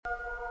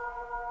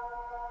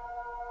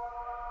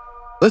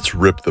Let's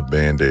rip the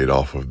Band-Aid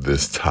off of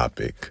this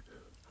topic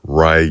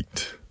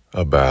right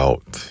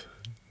about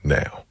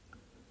now.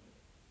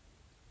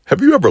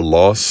 Have you ever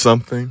lost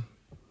something?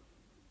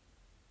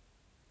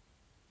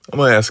 I'm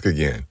going to ask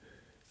again.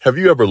 Have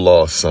you ever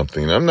lost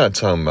something? I'm not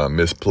talking about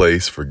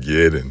misplace,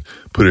 forget, and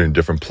put it in a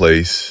different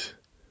place.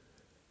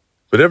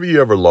 But have you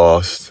ever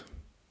lost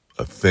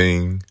a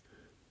thing,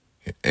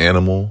 an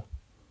animal,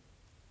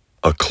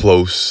 a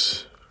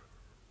close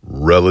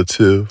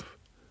relative,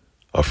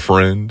 a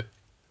friend?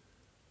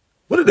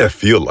 What did that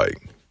feel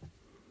like?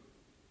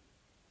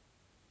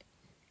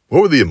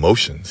 What were the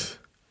emotions?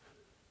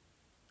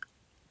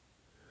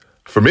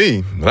 For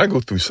me, when I go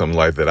through something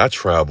like that, I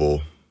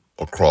travel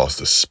across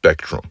the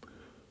spectrum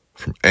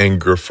from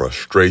anger,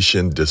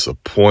 frustration,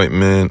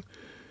 disappointment.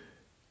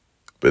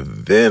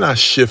 But then I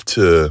shift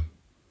to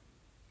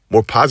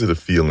more positive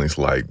feelings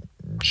like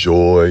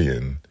joy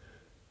and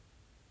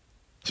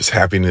just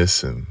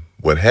happiness and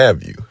what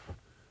have you.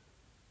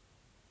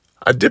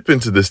 I dip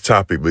into this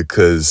topic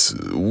because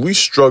we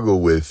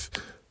struggle with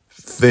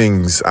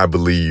things, I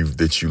believe,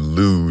 that you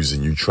lose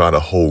and you try to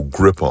hold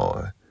grip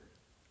on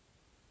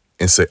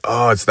and say,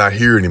 oh, it's not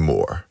here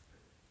anymore.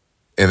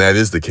 And that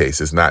is the case.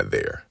 It's not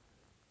there.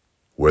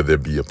 Whether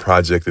it be a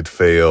project that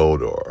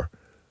failed or,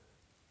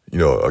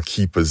 a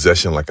key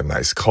possession like a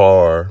nice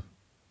car,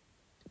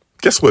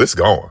 guess what? It's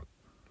gone.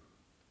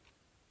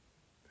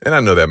 And I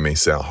know that may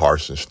sound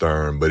harsh and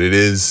stern, but it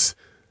is,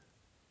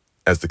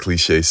 as the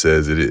cliche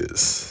says, it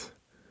is.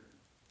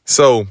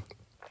 So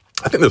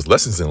I think there's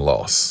lessons in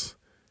loss.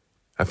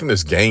 I think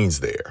there's gains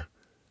there.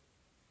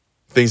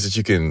 Things that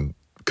you can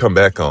come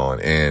back on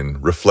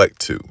and reflect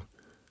to.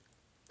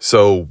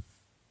 So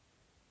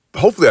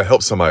hopefully I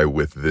help somebody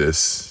with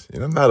this.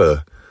 I'm not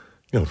a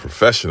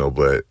professional,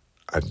 but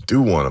I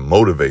do want to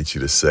motivate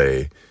you to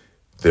say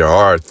there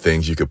are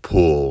things you could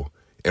pull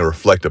and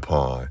reflect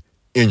upon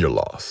in your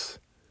loss.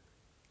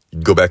 You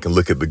can go back and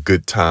look at the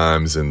good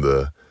times and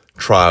the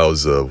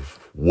trials of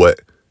what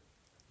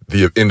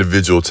the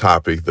individual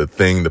topic, the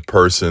thing, the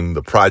person,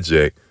 the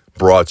project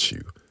brought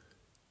you.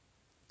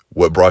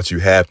 What brought you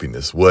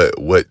happiness? What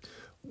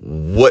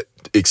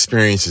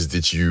experiences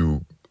did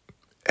you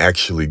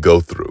actually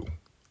go through?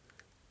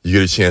 You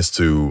get a chance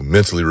to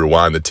mentally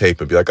rewind the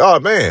tape and be like, oh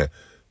man,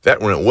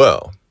 that went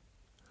well.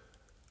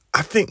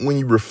 I think when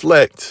you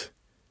reflect,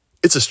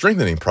 it's a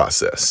strengthening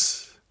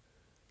process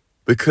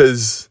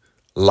because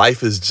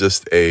life is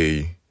just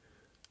a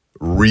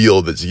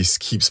reel that just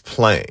keeps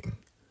playing.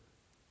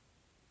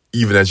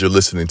 Even as you're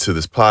listening to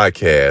this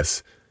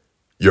podcast,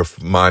 your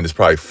mind is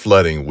probably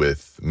flooding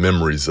with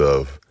memories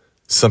of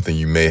something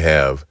you may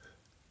have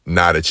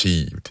not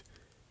achieved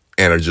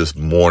and are just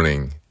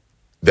mourning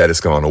that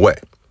it's gone away.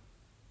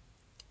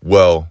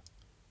 Well,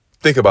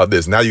 think about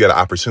this. Now you got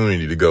an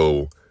opportunity to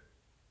go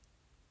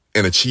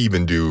and achieve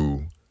and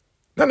do,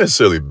 not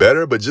necessarily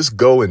better, but just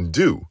go and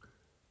do,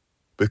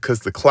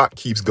 because the clock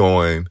keeps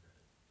going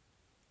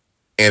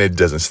and it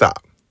doesn't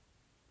stop.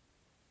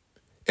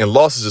 And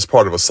loss is just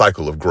part of a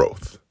cycle of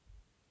growth.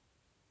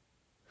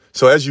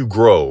 So as you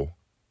grow,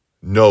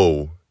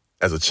 know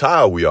as a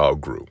child we all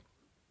grew.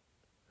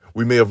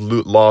 We may have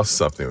lost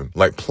something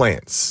like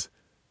plants.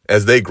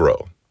 As they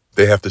grow,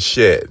 they have to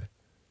shed.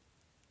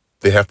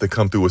 They have to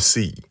come through a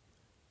seed.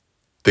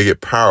 They get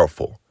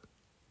powerful.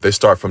 They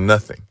start from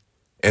nothing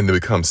and they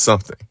become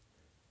something.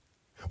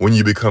 When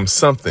you become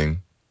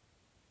something,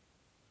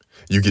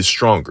 you get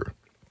stronger.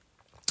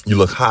 You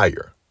look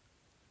higher.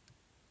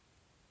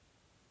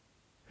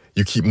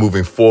 You keep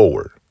moving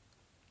forward.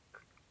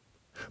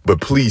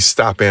 But please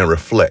stop and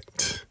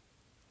reflect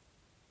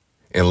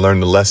and learn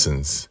the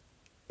lessons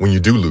when you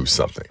do lose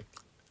something,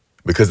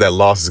 because that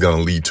loss is going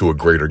to lead to a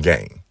greater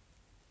gain.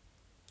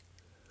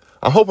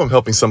 I hope I'm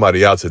helping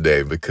somebody out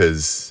today,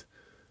 because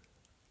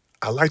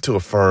I like to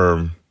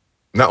affirm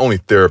not only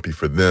therapy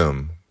for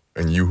them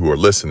and you who are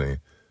listening,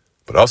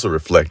 but also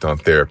reflect on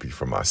therapy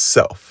for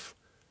myself.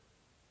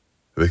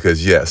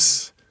 Because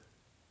yes,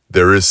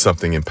 there is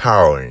something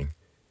empowering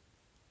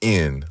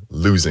in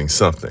losing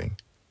something.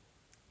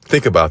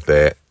 Think about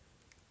that.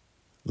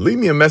 Leave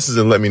me a message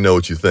and let me know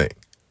what you think.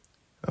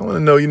 I want to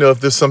know, if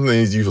there's something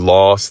that you've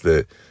lost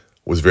that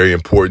was very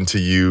important to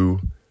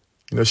you,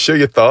 share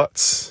your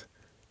thoughts.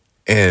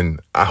 And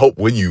I hope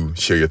when you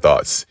share your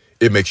thoughts,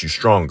 it makes you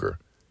stronger.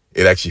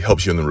 It actually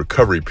helps you in the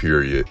recovery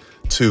period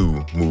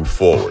to move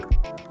forward.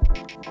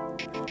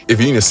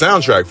 If you need a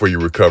soundtrack for your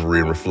recovery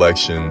and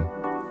reflection,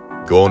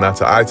 go on out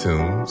to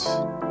iTunes.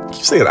 I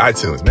keep saying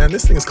iTunes, man.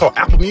 This thing is called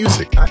Apple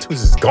Music.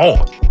 iTunes is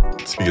gone.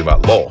 Speaking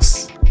about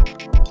loss.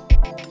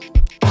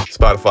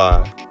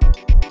 Spotify.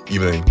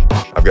 Even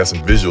I've got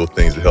some visual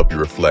things to help you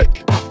reflect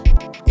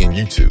in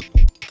YouTube.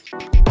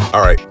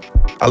 All right.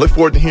 I look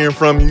forward to hearing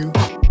from you.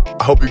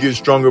 I hope you get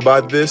stronger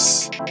by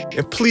this.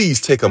 And please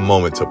take a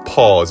moment to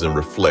pause and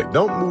reflect.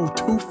 Don't move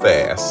too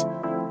fast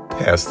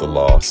past the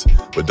loss,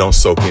 but don't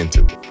soak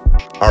into it.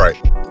 All right.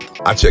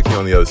 I'll check you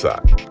on the other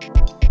side.